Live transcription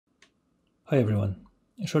Hi everyone,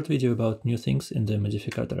 a short video about new things in the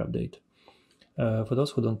Modificator update. For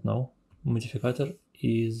those who don't know, Modificator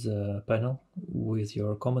is a panel with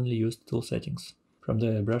your commonly used tool settings, from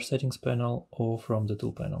the brush settings panel or from the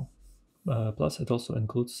tool panel. Plus it also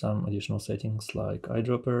includes some additional settings like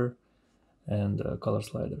eyedropper and color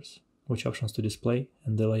sliders, which options to display,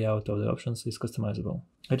 and the layout of the options is customizable.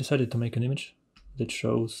 I decided to make an image that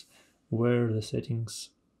shows where the settings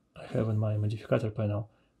I have in my Modificator panel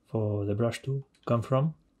for the brush tool come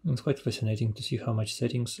from. It's quite fascinating to see how much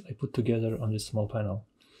settings I put together on this small panel.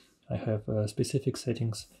 I have specific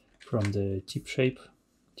settings from the tip shape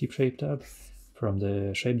tab, from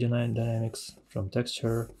the shape dynamics, from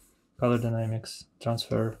texture, color dynamics,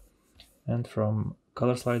 transfer, and from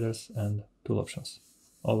color sliders and tool options.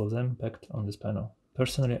 All of them packed on this panel.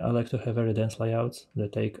 Personally, I like to have very dense layouts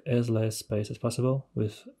that take as less space as possible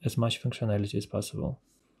with as much functionality as possible.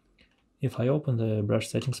 If I open the brush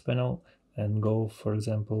settings panel and go, for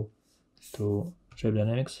example, to shape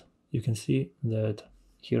dynamics, you can see that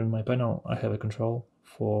here in my panel I have a control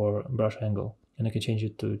for brush angle, and I can change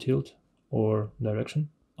it to tilt or direction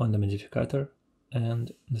on the modificator,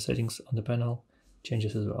 and the settings on the panel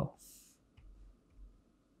changes as well.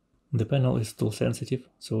 The panel is tool sensitive,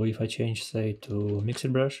 so if I change, say, to mixer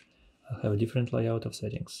brush, I'll have a different layout of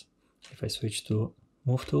settings. If I switch to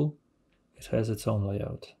move tool, it has its own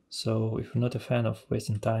layout. So if you're not a fan of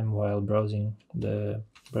wasting time while browsing the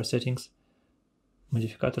brush settings,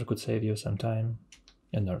 Modificator could save you some time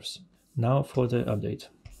and nerves. Now for the update.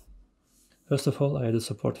 First of all, I added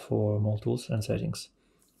support for more tools and settings.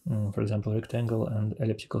 For example, rectangle and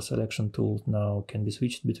elliptical selection tool now can be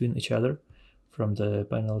switched between each other from the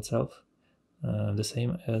panel itself, the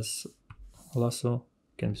same as lasso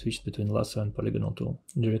can be switched between lasso and polygonal tool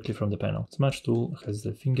directly from the panel. Smudge tool has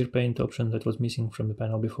the finger paint option that was missing from the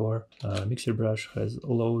panel before. Mixer brush has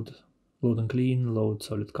load and clean, load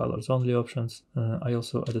solid colors only options. I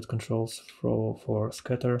also added controls for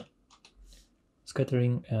scattering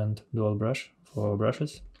and dual brush for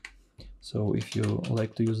brushes. So if you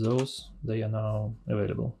like to use those, they are now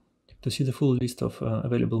available. To see the full list of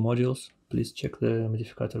available modules, please check the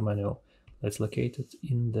Modificator manual that's located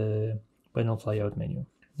in the panel flyout menu.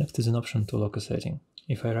 Next is an option to lock a setting.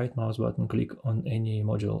 If I right mouse button click on any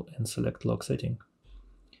module and select lock setting,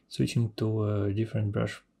 switching to a different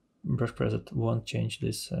brush preset won't change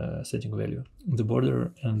this setting value. The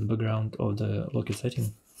border and background of the locked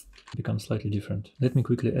setting becomes slightly different. Let me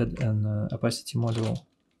quickly add an opacity module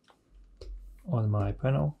on my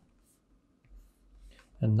panel.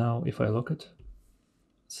 And now if I lock it,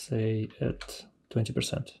 say at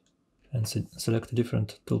 20%, and select a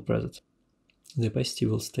different tool preset, the opacity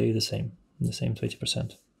will stay the same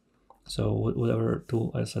 20%. So whatever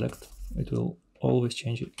tool I select, it will always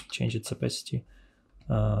change its opacity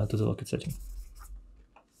to the locked setting.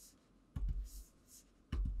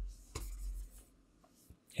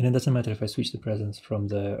 And it doesn't matter if I switch the presets from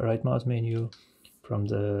the right mouse menu, from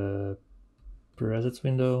the presets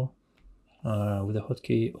window, with a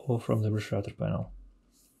hotkey, or from the brush router panel.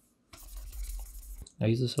 I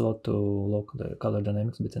use this a lot to lock the color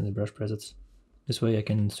dynamics between the brush presets. This way I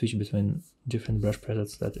can switch between different brush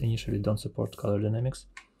presets that initially don't support color dynamics,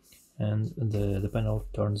 and the panel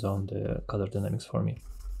turns on the color dynamics for me.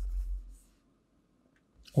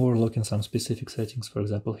 Or lock in some specific settings. For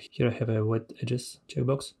example, here I have a wet edges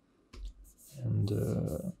checkbox, and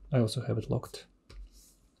I also have it locked.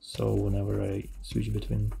 So whenever I switch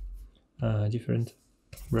between different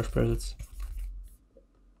brush presets,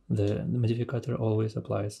 the modificator always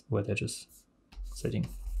applies wet edges setting.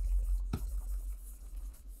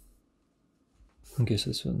 Okay, so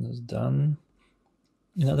this one is done.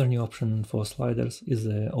 Another new option for sliders is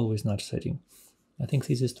the always nudge setting. I think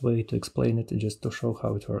the easiest way to explain it is just to show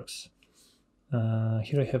how it works.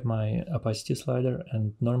 Here I have my opacity slider,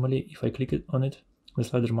 and normally if I click on it, the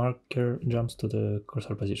slider marker jumps to the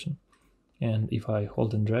cursor position. And if I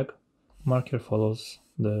hold and drag, marker follows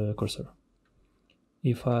the cursor.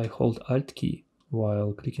 If I hold Alt key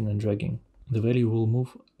while clicking and dragging, the value will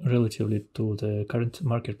move relatively to the current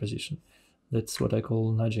marker position. That's what I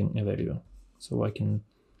call nudging a value. So I can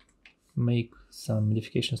make some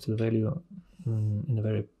modifications to the value in a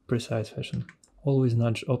very precise fashion. Always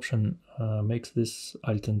nudge option makes this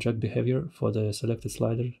Alt and drag behavior for the selected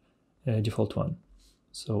slider a default one.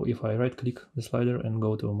 So if I right click the slider and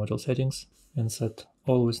go to module settings and set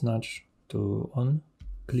always nudge to on,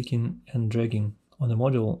 clicking and dragging on the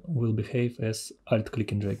module will behave as Alt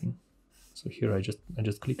click and dragging. So here I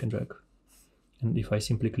just click and drag. And if I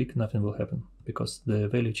simply click, nothing will happen because the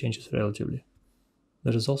value changes relatively.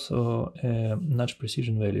 There is also a nudge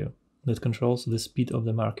precision value that controls the speed of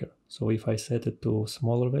the marker. So if I set it to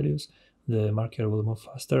smaller values, the marker will move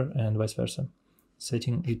faster and vice versa.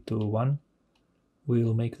 Setting it to 1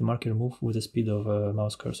 will make the marker move with the speed of a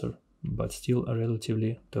mouse cursor, but still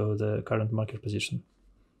relatively to the current marker position,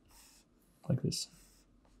 like this.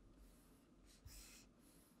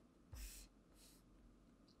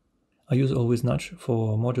 I use always nudge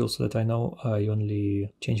for modules that I know I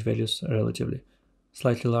only change values relatively.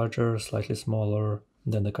 Slightly larger, slightly smaller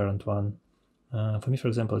than the current one. For me, for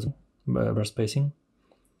example, it's brush spacing.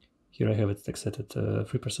 Here I have it set at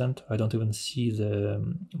 3%. I don't even see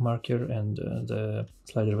the marker and the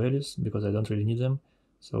slider values because I don't really need them.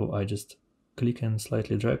 So I just click and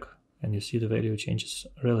slightly drag, and you see the value changes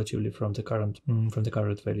relatively from the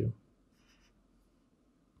current value.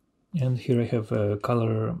 And here I have a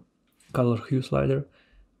color hue slider.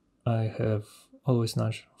 I have always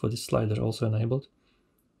nudge for this slider also enabled,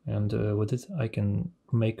 and with it I can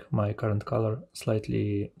make my current color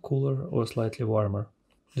slightly cooler or slightly warmer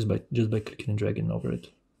just by clicking and dragging over it.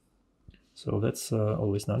 So that's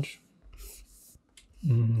always nudge.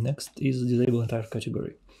 Next is disable entire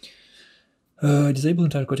category. Disable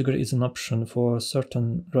entire category is an option for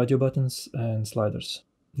certain radio buttons and sliders.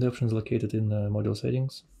 The option is located in module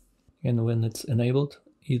settings, and when it's enabled,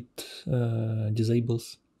 it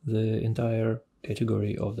disables the entire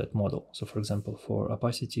category of that model. So for example, for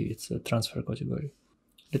opacity, it's a transfer category.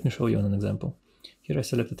 Let me show you an example. Here I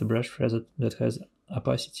selected a brush that has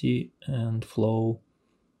opacity and flow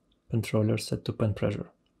controller set to pen pressure.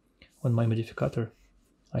 On my modificator,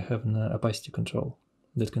 I have an opacity control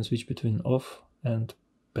that can switch between off and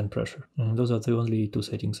pen pressure. And those are the only two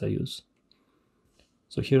settings I use.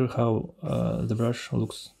 So here how the brush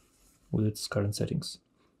looks with its current settings.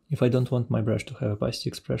 If I don't want my brush to have opacity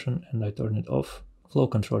expression and I turn it off, flow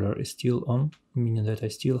controller is still on, meaning that I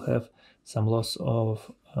still have some loss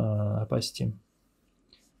of opacity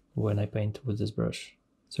when I paint with this brush.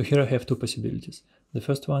 So here I have two possibilities. The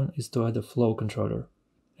first one is to add a flow controller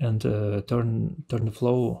and turn the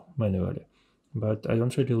flow manually. But I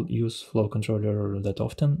don't really use flow controller that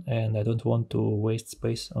often, and I don't want to waste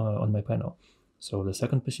space on my panel. So the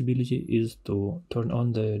second possibility is to turn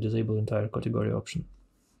on the disable entire category option.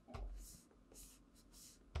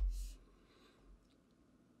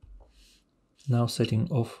 Now setting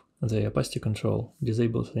off the opacity control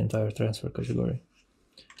disables the entire transfer category.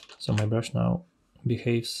 So my brush now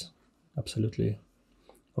behaves absolutely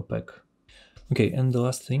opaque. Okay, and the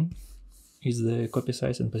last thing is the copy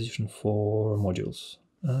size and position for modules.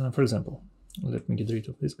 For example, let me get rid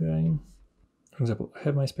of this guy. For example, I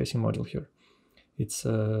have my spacing module here. It's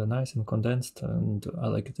nice and condensed, and I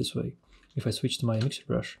like it this way. If I switch to my mixer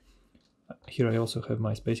brush, here I also have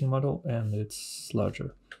my spacing model, and it's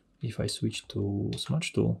larger. If I switch to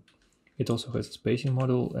smudge tool, it also has a spacing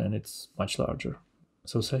model, and it's much larger.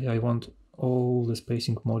 So say I want all the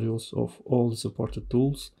spacing modules of all the supported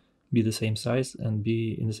tools be the same size and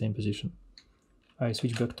be in the same position. I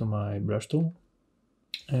switch back to my brush tool,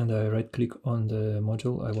 and I right click on the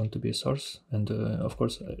module I want to be a source, and of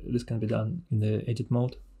course this can be done in the edit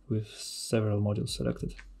mode with several modules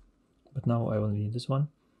selected. But now I only need this one,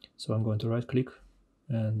 so I'm going to right click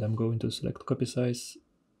and I'm going to select copy size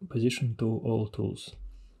position to all tools.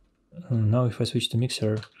 Now if I switch to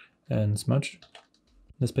mixer and smudge,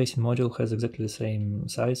 the spacing module has exactly the same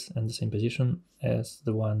size and the same position as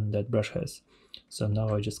the one that brush has. So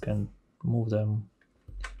now I just can move them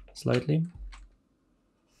slightly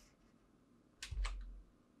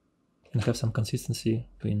and have some consistency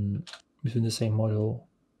between the same model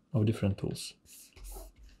of different tools.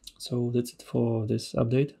 So that's it for this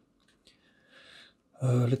update.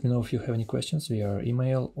 Let me know if you have any questions via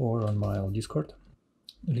email or on my Discord.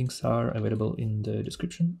 Links are available in the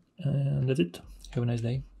description, and that's it. Have a nice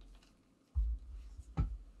day.